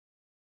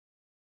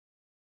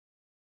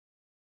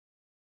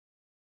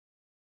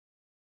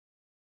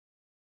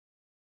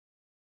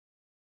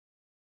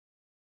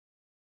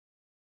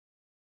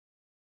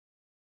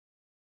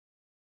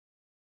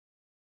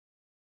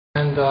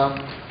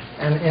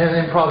and in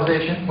an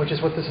improvisation, which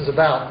is what this is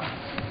about.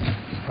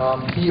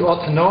 He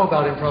ought to know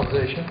about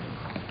improvisation,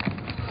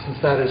 since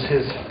that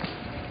is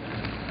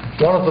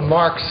one of the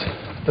marks,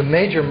 the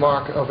major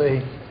mark of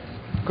a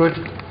good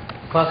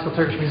classical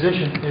Turkish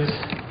musician is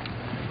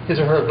his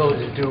or her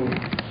ability to do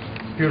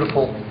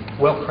beautiful,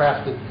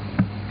 well-crafted,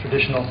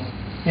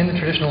 in the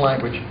traditional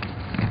language,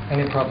 and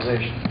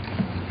improvisation.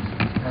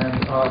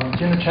 And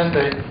Cinuçen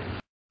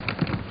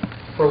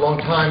for a long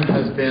time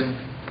has been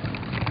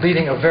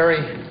leading a very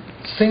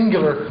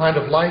singular kind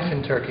of life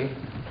in Turkey.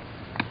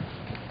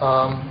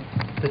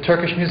 The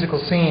Turkish musical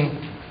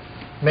scene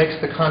makes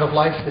the kind of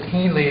life that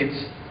he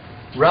leads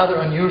rather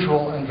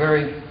unusual and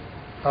very,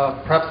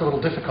 perhaps a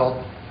little difficult.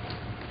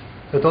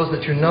 But those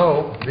that you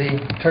know, the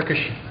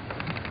Turkish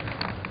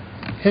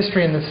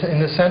history in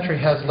this century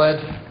has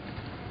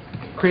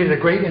created a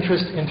great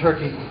interest in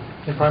Turkey,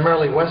 in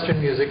primarily Western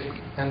music,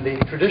 and the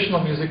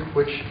traditional music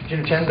which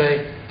Cinuçen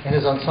and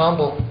his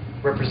ensemble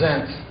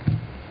represents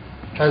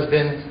has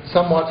been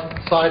somewhat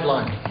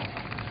sidelined.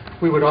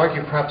 We would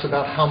argue perhaps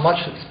about how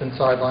much it's been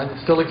sidelined.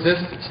 It still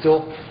exists, it's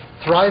still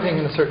thriving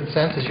in a certain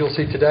sense, as you'll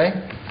see today,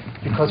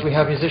 because we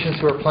have musicians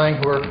who are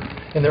playing who are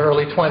in their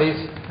early 20s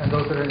and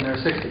those that are in their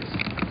 60s.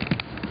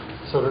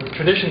 So the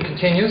tradition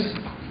continues.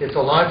 It's a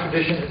live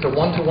tradition, it's a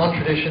one-to-one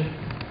tradition.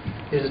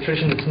 It is a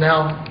tradition that's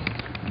now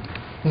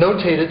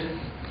notated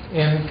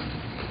in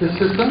this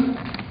system.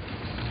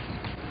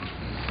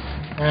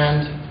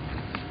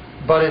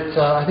 But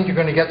I think you're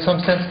going to get some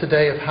sense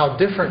today of how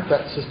different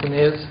that system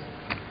is.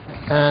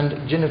 And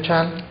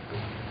Cinuçen,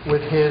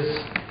 with his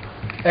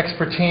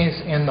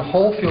expertise in the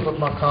whole field of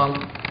makam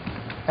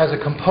as a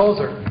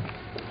composer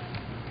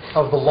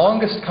of the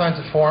longest kinds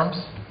of forms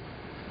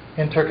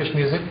in Turkish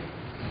music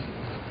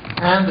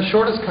and the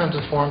shortest kinds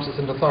of forms, is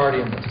an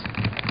authority in this.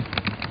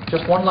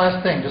 Just one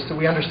last thing, just so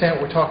we understand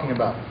what we're talking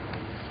about.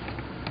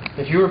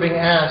 If you were being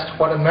asked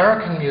what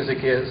American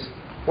music is,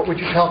 what would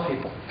you tell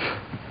people?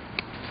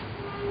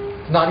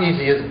 It's not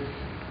easy, is it?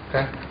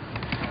 Okay?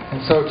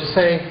 And so to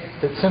say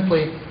that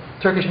simply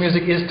Turkish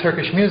music is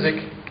Turkish music,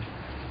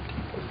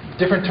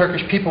 different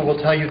Turkish people will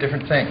tell you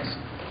different things.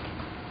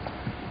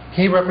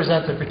 He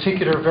represents a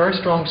particular, very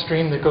strong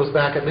stream that goes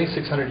back at least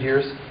 600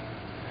 years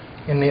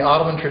in the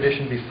Ottoman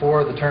tradition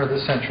before the turn of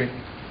this century.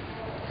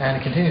 And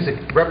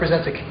it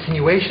represents a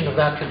continuation of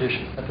that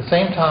tradition. At the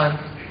same time,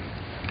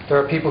 there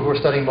are people who are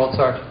studying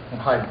Mozart and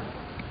Haydn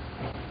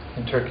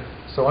in Turkey.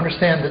 So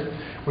understand that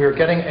we are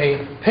getting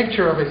a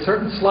picture of a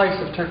certain slice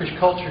of Turkish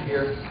culture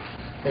here,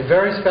 a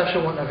very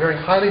special one, a very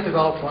highly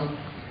developed one,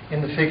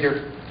 in the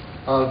figure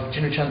of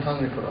Cinuçen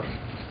Tanrıkorur.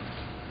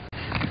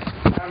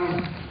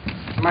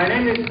 My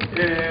name is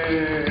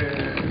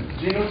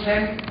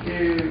Cinuçen.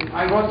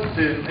 I was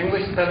the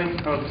English spelling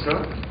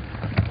also.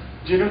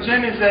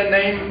 Cinuçen is a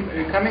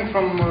name coming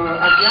from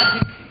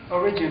Asiatic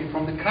origin,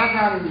 from the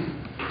Kazan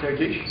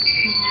Turkish,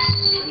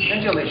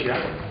 Central Asia.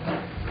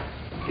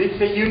 It's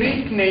a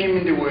unique name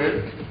in the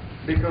world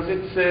because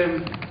it's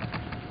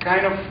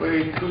kind of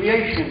a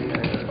creation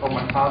of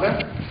my father,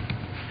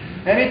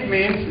 and it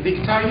means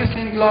victorious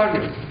and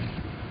glorious.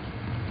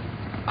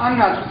 I'm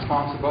not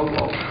responsible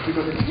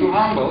because it's too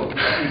humble,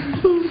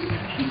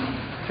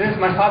 since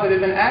my father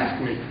didn't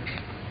ask me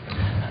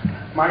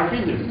my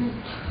opinion.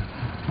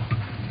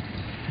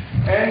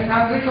 And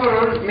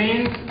Tanrıkorur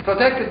means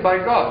protected by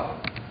God.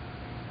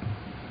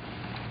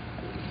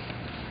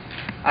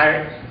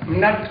 I'm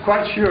not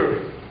quite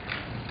sure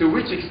to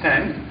which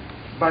extent,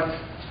 but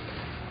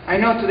I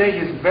know today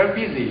he's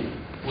very busy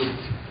with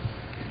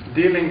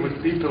dealing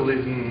with people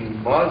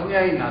in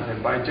Bosnia, in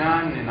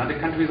Azerbaijan, in other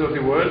countries of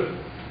the world.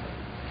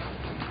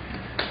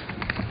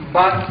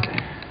 But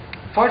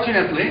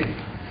fortunately,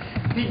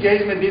 he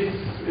gave me this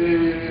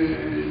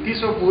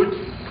piece of wood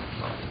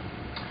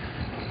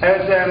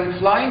as a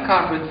flying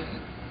carpet,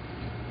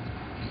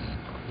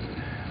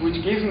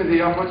 which gives me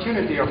the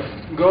opportunity of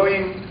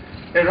going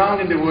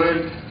around in the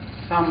world,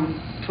 some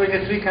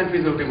 23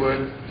 countries of the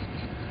world,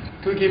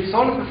 to give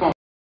solo performances.